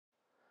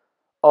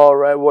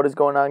Alright, what is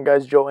going on,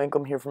 guys? Joe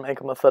Anklam here from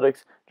Anklam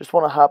Athletics. Just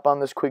want to hop on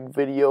this quick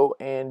video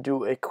and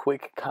do a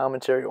quick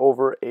commentary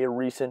over a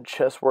recent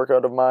chest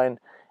workout of mine.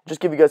 Just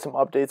give you guys some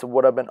updates of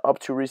what I've been up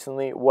to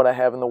recently, what I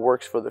have in the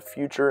works for the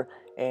future,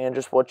 and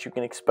just what you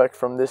can expect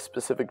from this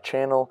specific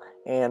channel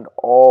and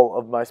all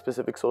of my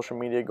specific social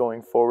media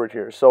going forward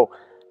here. So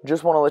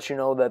just want to let you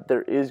know that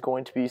there is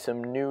going to be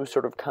some new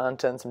sort of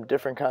content, some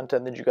different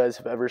content that you guys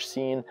have ever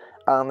seen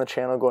on the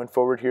channel going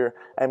forward here.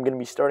 I'm going to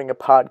be starting a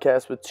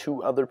podcast with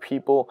two other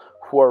people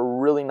who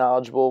are really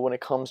knowledgeable when it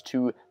comes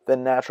to the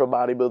natural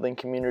bodybuilding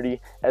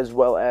community, as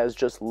well as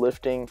just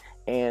lifting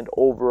and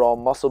overall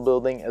muscle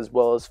building, as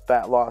well as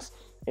fat loss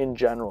in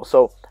general.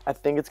 So I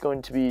think it's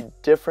going to be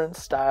different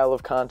style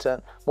of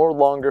content, more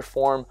longer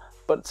form,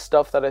 but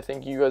stuff that I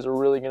think you guys are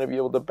really going to be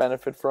able to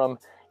benefit from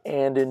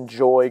and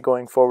enjoy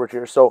going forward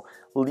here. So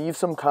leave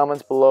some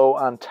comments below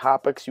on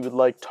topics you would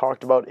like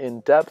talked about in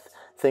depth,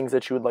 things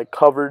that you would like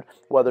covered,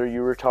 whether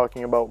you were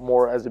talking about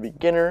more as a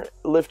beginner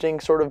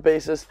lifting sort of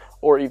basis,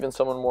 or even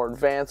someone more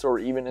advanced, or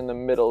even in the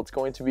middle. It's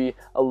going to be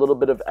a little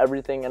bit of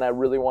everything, and I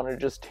really want to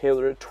just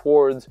tailor it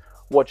towards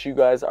what you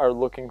guys are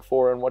looking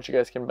for and what you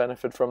guys can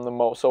benefit from the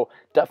most. So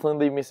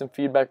definitely leave me some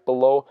feedback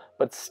below,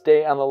 but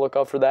stay on the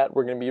lookout for that.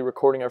 We're going to be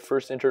recording our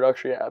first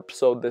introductory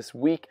episode this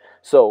week.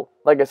 So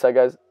like I said,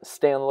 guys,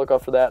 stay on the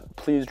lookout for that.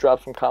 Please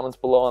drop some comments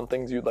below on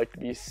things you'd like to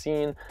be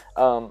seen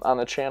on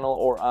the channel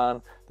or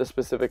on the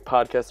specific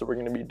podcast that we're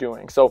going to be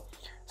doing. So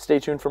stay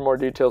tuned for more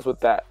details with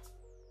that.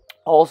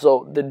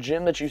 Also, the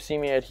gym that you see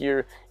me at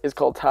here is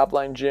called Top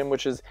Line Gym,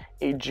 which is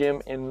a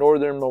gym in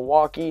northern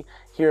Milwaukee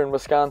here in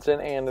Wisconsin,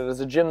 and it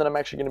is a gym that I'm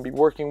actually going to be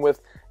working with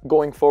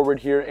going forward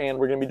here, and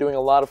we're going to be doing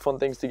a lot of fun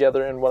things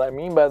together. And what I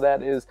mean by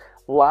that is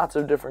lots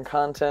of different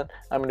content.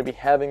 I'm going to be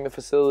having the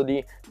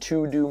facility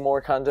to do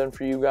more content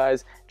for you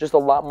guys, just a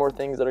lot more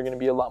things that are going to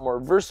be a lot more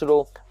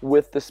versatile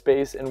with the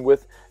space and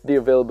with the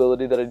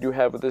availability that I do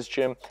have with this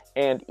gym,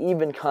 and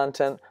even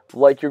content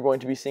like you're going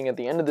to be seeing at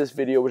the end of this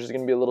video, which is going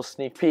to be a little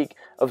sneak peek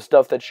of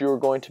stuff that you're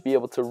going to be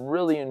able to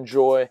really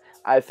enjoy,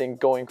 I think,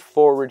 going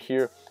forward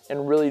here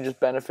and really just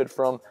benefit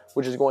from,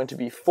 which is going to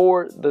be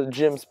for the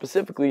gym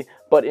specifically,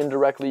 but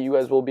indirectly you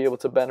guys will be able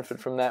to benefit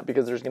from that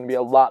because there's going to be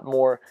a lot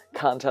more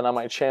content on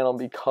my channel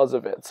because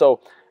of it. So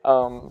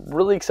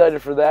really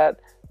excited for that.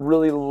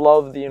 Really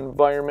love the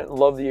environment,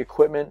 love the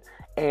equipment,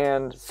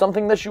 and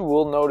something that you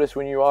will notice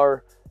when you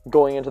are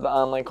going into the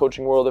online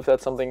coaching world, if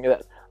that's something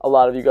that a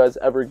lot of you guys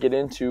ever get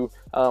into.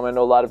 I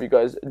know a lot of you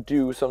guys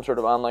do some sort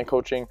of online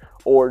coaching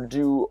or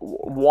do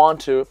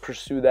want to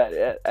pursue that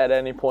at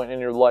any point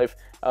in your life.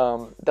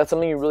 That's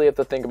something you really have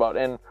to think about.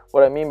 And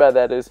what I mean by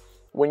that is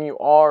when you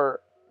are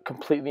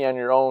completely on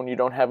your own, you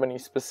don't have any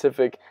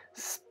specific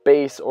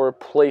space or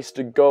place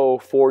to go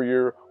for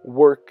your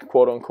work,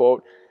 quote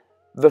unquote.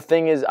 The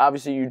thing is,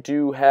 obviously you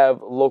do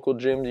have local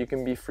gyms you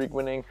can be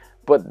frequenting,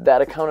 but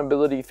that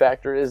accountability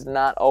factor is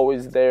not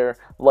always there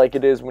like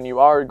it is when you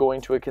are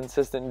going to a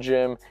consistent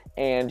gym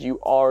and you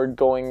are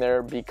going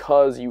there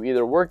because you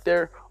either work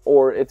there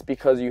or it's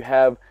because you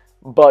have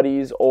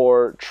buddies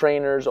or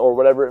trainers or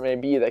whatever it may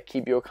be that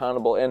keep you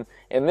accountable. And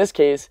in this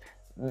case,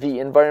 the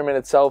environment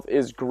itself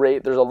is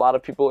great. There's a lot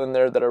of people in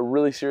there that are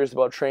really serious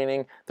about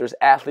training. There's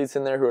athletes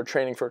in there who are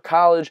training for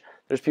college.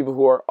 There's people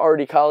who are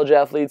already college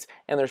athletes,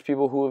 and there's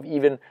people who have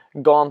even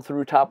gone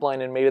through Top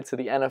Line and made it to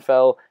the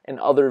NFL and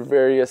other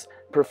various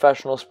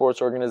professional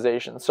sports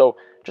organizations. So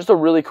just a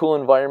really cool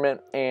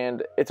environment,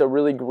 and it's a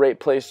really great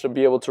place to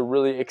be able to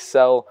really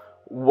excel,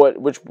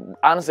 which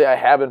honestly I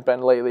haven't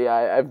been lately.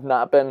 I've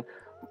not been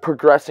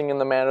progressing in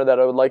the manner that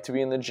I would like to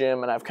be in the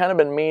gym, and I've kind of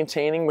been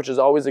maintaining, which is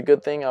always a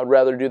good thing. I would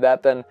rather do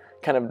that than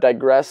kind of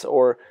digress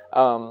or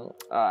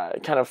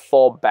kind of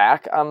fall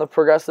back on the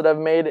progress that I've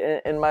made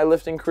in my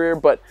lifting career.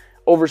 But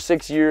over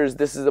 6 years,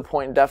 this is a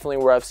point definitely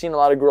where I've seen a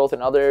lot of growth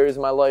in other areas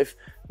of my life,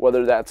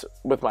 whether that's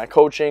with my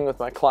coaching, with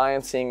my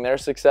clients, seeing their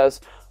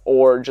success,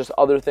 or just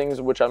other things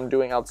which I'm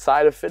doing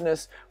outside of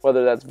fitness,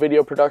 whether that's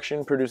video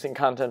production, producing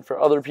content for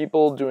other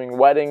people, doing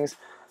weddings.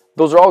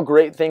 Those are all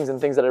great things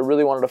and things that I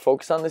really wanted to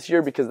focus on this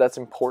year because that's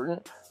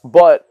important.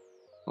 But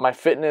my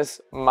fitness,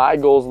 my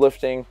goals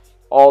lifting,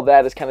 all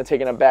that is kind of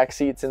taking a back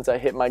seat since I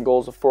hit my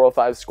goals of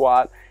 405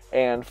 squat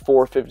and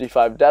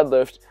 455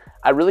 deadlift.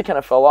 I really kind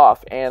of fell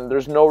off, and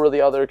there's no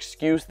really other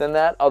excuse than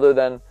that other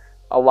than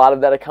a lot of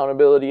that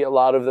accountability, a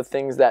lot of the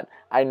things that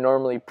I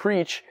normally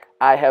preach,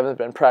 I haven't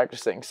been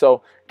practicing.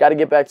 So got to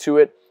get back to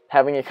it,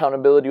 having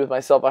accountability with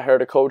myself. I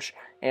hired a coach,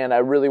 and I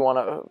really want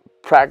to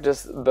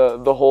practice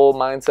the whole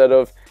mindset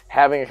of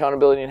having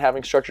accountability and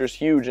having structure is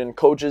huge, and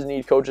coaches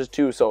need coaches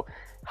too. So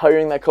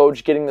hiring that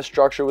coach, getting the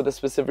structure with a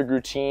specific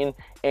routine,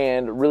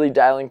 and really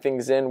dialing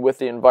things in with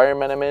the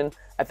environment I'm in,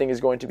 I think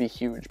is going to be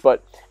huge.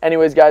 But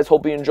anyways, guys,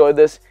 hope you enjoyed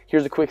this.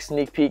 Here's a quick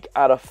sneak peek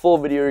at a full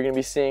video you're going to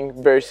be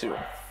seeing very soon.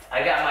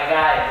 I got my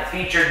guy, the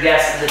featured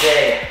guest of the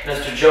day,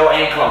 Mr. Joe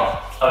Anklam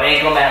of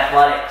Anklam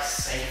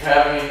Athletics. Thank you for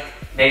having me.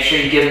 Make sure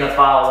you give him a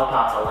follow. We'll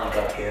pop the link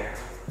up here.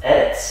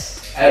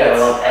 Edits.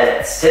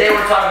 Edits. Today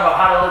we're talking about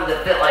how to live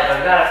the fit life.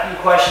 I've got a few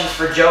questions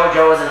for Joe.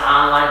 Joe is an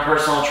online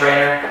personal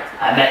trainer.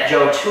 I met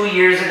Joe 2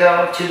 years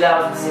ago,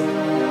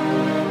 2006.